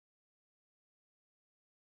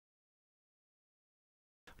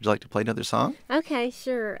Would you like to play another song? Okay,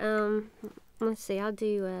 sure. Let's see. I'll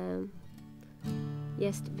do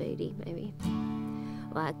Yes to Booty, maybe.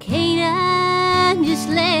 Why can't I just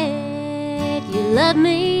let you love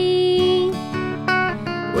me?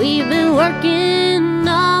 We've been working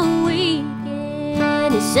all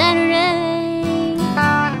weekend and Saturday.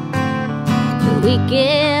 The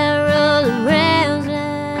weekend rolling round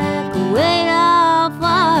like a weight off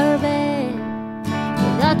our back.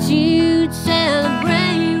 I thought you'd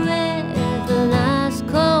celebrate with a nice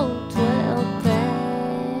cold 12 pack.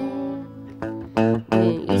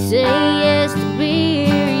 When you say yes to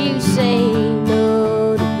beer, you say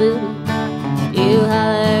no to booty. You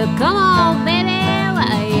holler, come on, baby,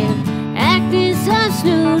 why you acting so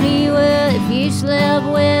snooty? Well, if you slept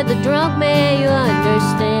with a drunk man, you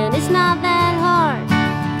understand it's not that hard.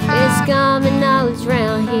 It's common knowledge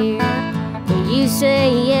round here. When you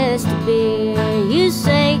say yes to beer, you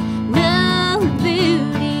say no to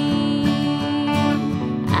booty.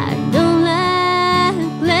 I don't like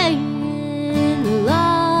playing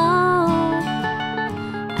along.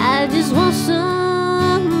 I just want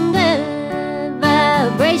some good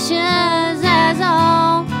vibrations, that's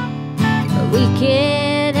all. But we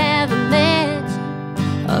can't have a match,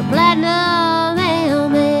 a platinum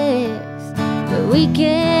helmet. But we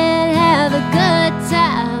can't have a good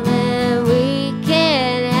time, and we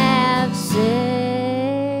can't have sex.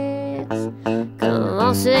 Come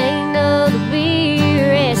on, say no to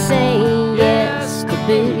beer and say yes to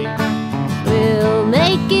booty. We'll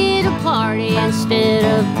make it a party instead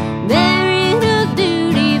of married of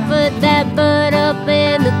duty. Put that butt up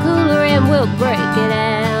in the cooler and we'll break it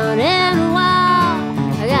out in a while.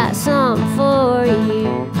 I got something for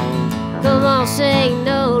you. Come on, say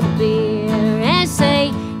no to beer and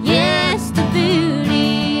say yes to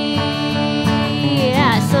booty. I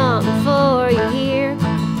got something for you here.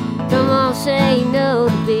 Come on, say no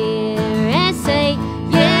to beer and say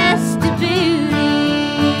yes to booty.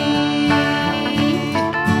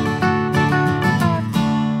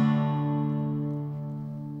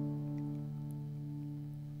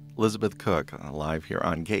 Elizabeth Cook live here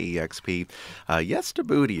on KEXP. Yes to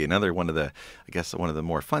Booty, another one of the, I guess, one of the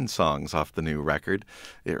more fun songs off the new record.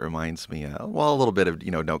 It reminds me, well, a little bit of,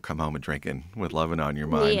 Don't Come Home and Drinking with Lovin' on Your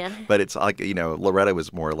Mind. Yeah. But it's like, Loretta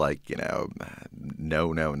was more like, no,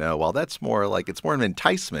 no, no. While that's more like, it's more an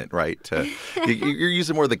enticement, right? You're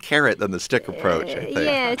using more the carrot than the stick approach, I think.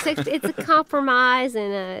 Yeah, it's a compromise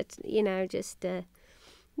and,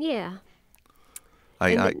 yeah.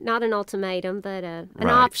 Not not an ultimatum, but an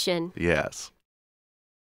right. option. Yes.